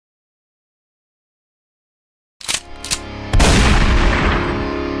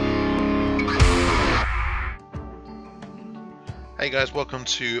Hey guys, welcome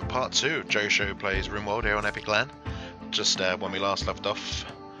to part 2 of JoeShow plays Rimworld here on epic.LAN. Just when we last left off,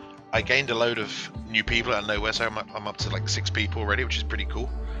 I gained a load of new people out of nowhere, so I'm up to like 6 people already, which is pretty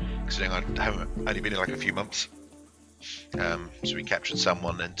cool, considering I haven't only been here like a few months. So we captured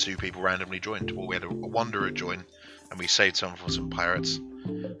someone and 2 people randomly joined. Well, we had a wanderer join, and we saved someone from some pirates.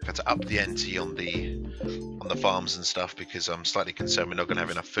 I've had to up the NT on the farms and stuff because I'm slightly concerned we're not going to have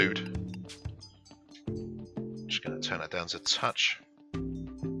enough food. Just going to turn that down to touch.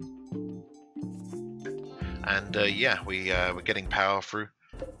 And yeah, we're getting power through.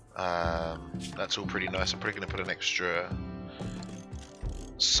 That's all pretty nice. I'm probably going to put an extra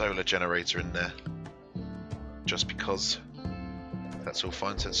solar generator in there, just because. That's all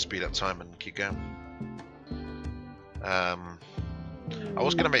fine, so let's speed up time and keep going. I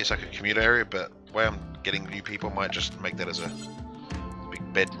was going to make this like a commuter area, but the way I'm getting new people, I might just make that as a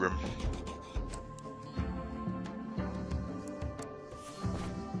big bedroom.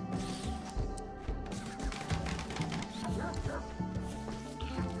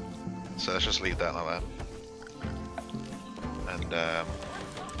 So let's just leave that like that. And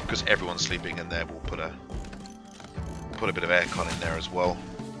because everyone's sleeping in there, we'll put a bit of aircon in there as well.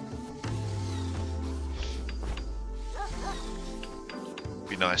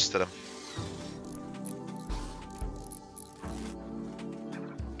 Be nice to them.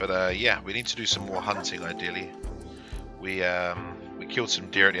 But yeah, we need to do some more hunting ideally. We killed some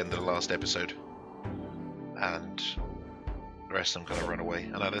deer at the end of the last episode, and the rest of them kind of run away.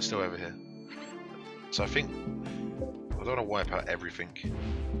 I know they're still over here. So I think I don't want to wipe out everything,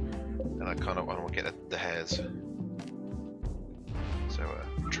 and I kind of want to get the hares. So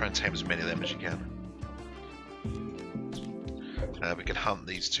try and tame as many of them as you can. We can hunt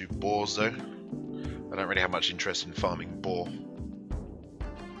these 2 boars though. I don't really have much interest in farming boar.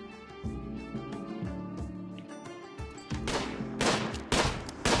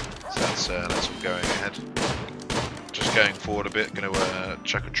 So that's all going ahead. Just going forward a bit, going to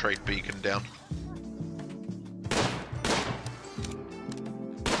chuck a trade beacon down.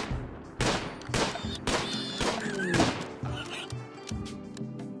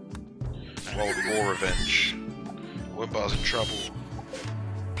 Wild boar revenge. Wimbar's in trouble.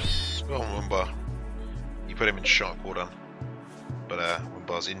 Go on, Wimbar. You put him in shock, well done. But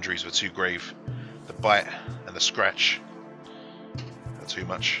Wimbar's injuries were too grave. The bite and the scratch are too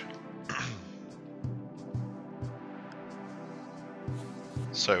much.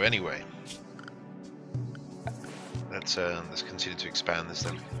 So anyway, let's continue to expand this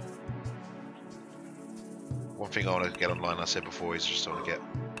then. One thing I want to get online, I said before, is just I want to get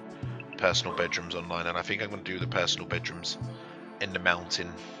personal bedrooms online, and I think I'm going to do the personal bedrooms in the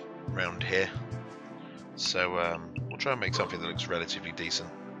mountain around here. So we'll try and make something that looks relatively decent.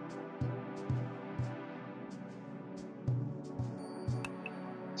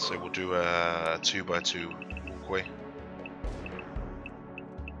 So we'll do a 2x2 walkway.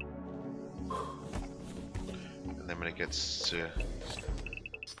 And then when it gets to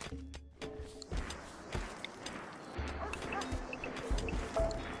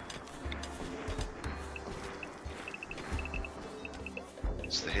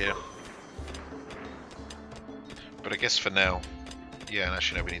here. But I guess for now, yeah, and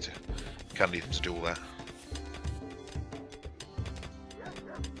actually no, we need to kind of need them to do all that.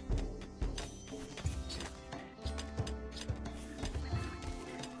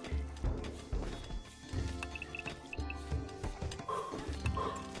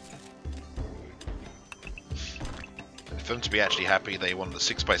 For them to be actually happy, they want the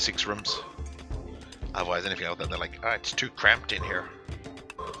 6x6 rooms. Otherwise, anything else, they're like, ah, it's too cramped in here.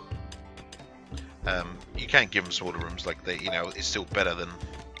 You can't give them smaller rooms, like they, you know, it's still better than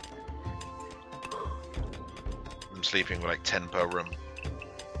them sleeping with like 10 per room.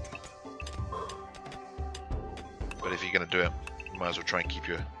 But if you're going to do it, you might as well try and keep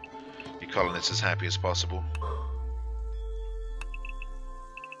your colonists as happy as possible.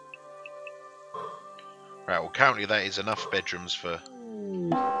 Right, well currently that is enough bedrooms for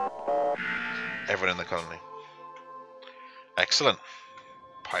everyone in the colony. Excellent.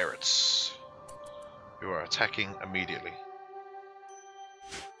 Pirates. You are attacking immediately.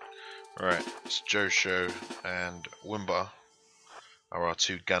 Alright, it's JoeShow and Wimbar are our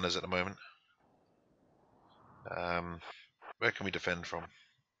 2 gunners at the moment. Where can we defend from?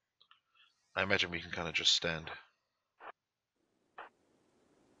 I imagine we can kind of just stand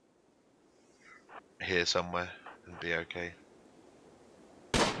here somewhere and be okay.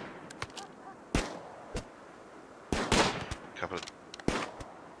 Couple of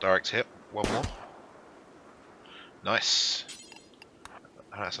direct hit, one more. Nice.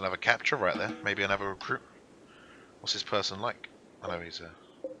 That's another capture right there. Maybe another recruit. What's this person like? I know he's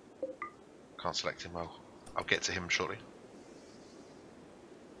can't select him. I'll get to him shortly.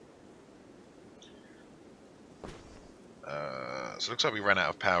 So it looks like we ran out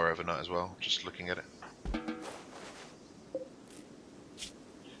of power overnight as well, just looking at it.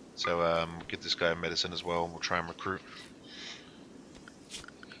 So give this guy medicine as well, and we'll try and recruit.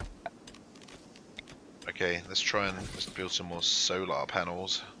 Okay, let's build some more solar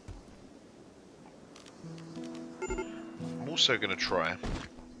panels. I'm also going to try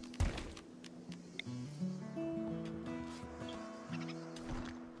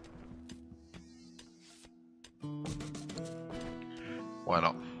why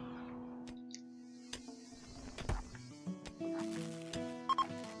not?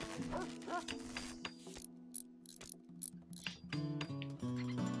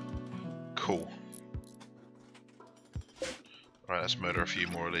 Cool. Alright, let's murder a few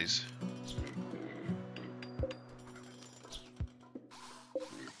more of these.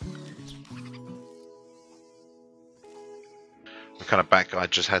 I'm kind of back. I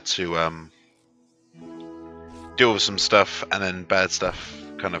just had to deal with some stuff, and then bad stuff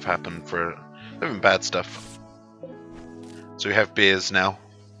kind of happened for even bad stuff. So we have beers now.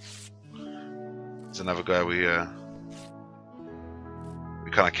 There's another guy we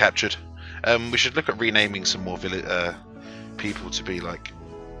kind of captured. We should look at renaming some more people to be like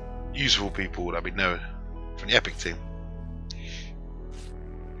useful people that we know from the Epic team.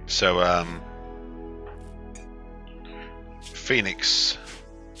 So Phoenix.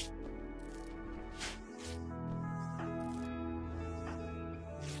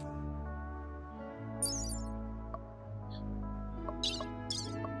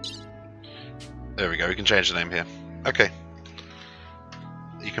 There we go, we can change the name here. Okay.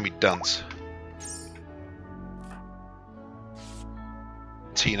 You can be Dunce.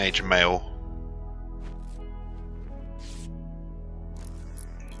 Teenage male.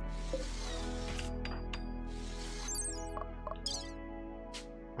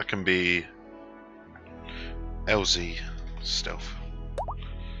 That can be LZ stealth.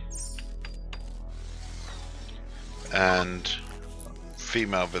 And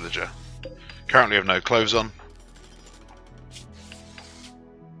female villager. Currently have no clothes on.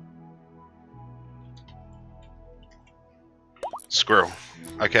 Squirrel.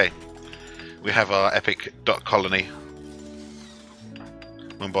 Okay. We have our epic.colony.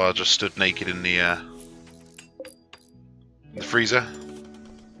 Mumbai just stood naked in the freezer.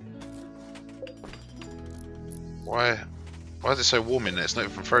 Why is it so warm in there? It's not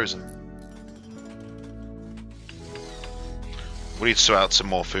even frozen. We need to sort out some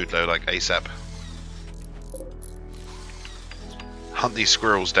more food though, like ASAP. Hunt these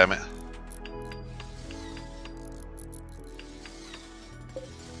squirrels, damn it.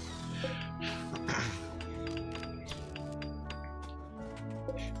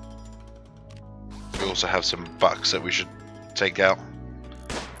 We also have some bucks that we should take out.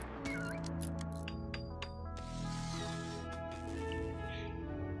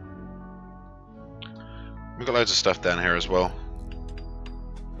 We've got loads of stuff down here as well.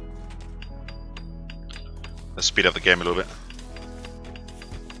 Let's speed up the game a little bit.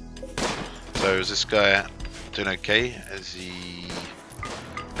 So is this guy doing okay? As he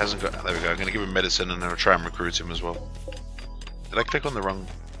hasn't got... There we go. I'm going to give him medicine and I'll try and recruit him as well. Did I click on the wrong...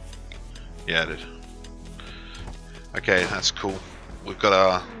 Yeah, I did. Okay, that's cool. We've got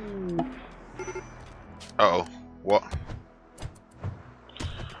our... Uh-oh. What?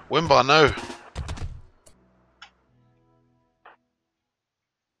 Wimbar, no!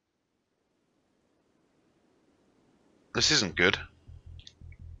 This isn't good.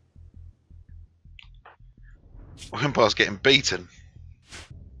 Wimbar's getting beaten.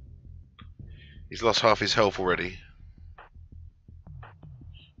 He's lost half his health already.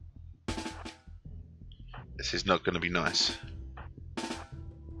 This is not going to be nice.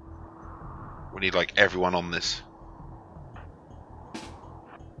 We need like everyone on this.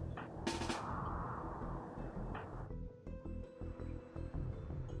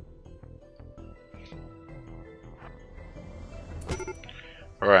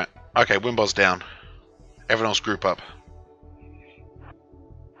 Alright. Okay, Wimbar's down. Everyone else group up.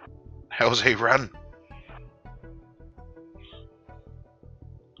 How's he run?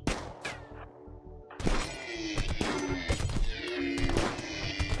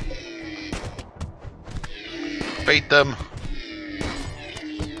 Beat them.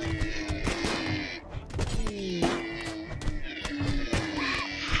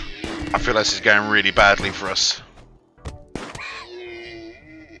 I feel like this is going really badly for us.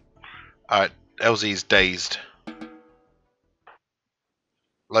 Alright, LZ's dazed.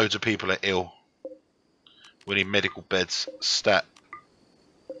 Loads of people are ill. We need medical beds. Stat.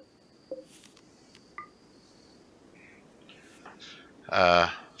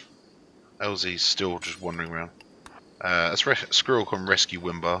 LZ's still just wandering around. Squirrel can rescue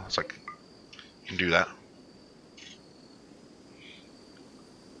Wimbar. It's like, you can do that.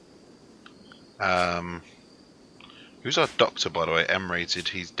 Who's our doctor, by the way? M-rated.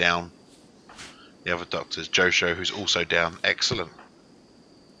 He's down. The other doctor's JoeShow, who's also down. Excellent.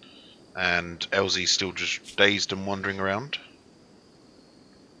 And LZ's still just dazed and wandering around.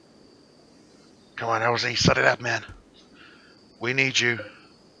 Come on, LZ, set it up, man. We need you.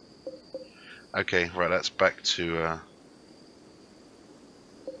 Okay, right, that's back to...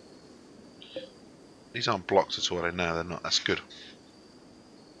 These aren't blocked at all, no, they're not. That's good.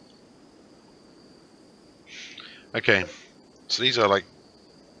 Okay, so these are like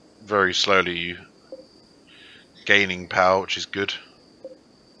very slowly gaining power, which is good.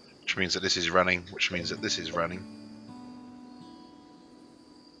 Which means that this is running, which means that this is running.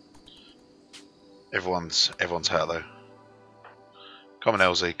 Everyone's hurt though. Come on,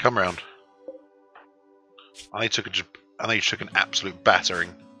 LZ, come round. I know you took an absolute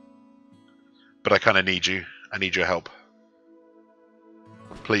battering, but I kind of need you. I need your help,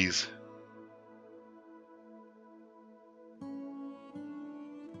 please.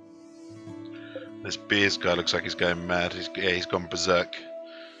 This Beers guy looks like he's going mad. He's gone berserk.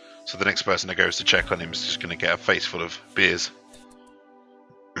 So the next person that goes to check on him is just going to get a face full of beers.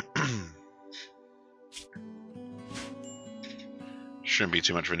 Shouldn't be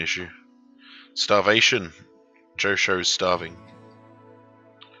too much of an issue. Starvation. JoeShow's starving.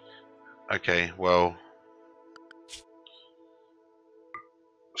 Okay, well...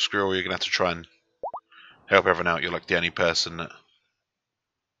 Squirrel, you're going to have to try and help everyone out. You're like the only person that...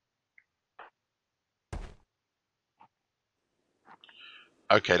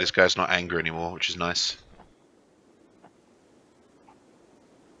 Okay, this guy's not angry anymore, which is nice.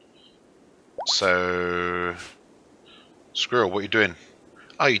 So... Squirrel, what are you doing?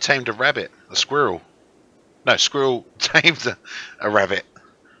 Oh, you tamed a rabbit. A squirrel. No, squirrel tamed a rabbit.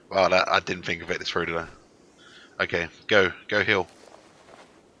 Well, I didn't think of it this through, did I? Okay, go heal.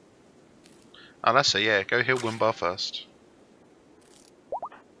 Oh, that's it, yeah. Go heal Wimbar first.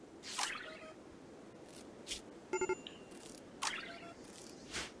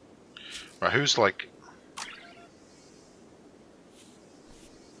 Right, who's like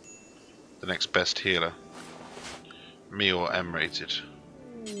the next best healer? Me or M-rated?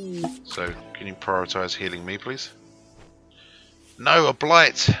 So, can you prioritize healing me, please? No, a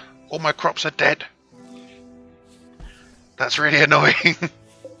blight! All my crops are dead! That's really annoying!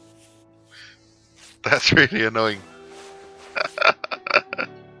 That's really annoying.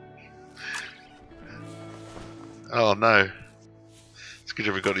 Oh no. It's good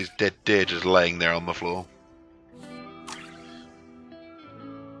we've got these dead deer just laying there on the floor.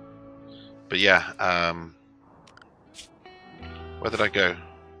 But yeah, where did I go?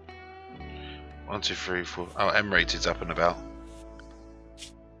 1, 2, 3, 4. Oh, M-rated's up and about.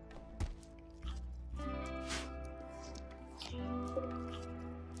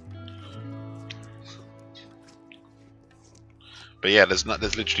 But yeah, there's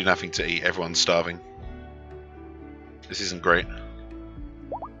literally nothing to eat. Everyone's starving. This isn't great.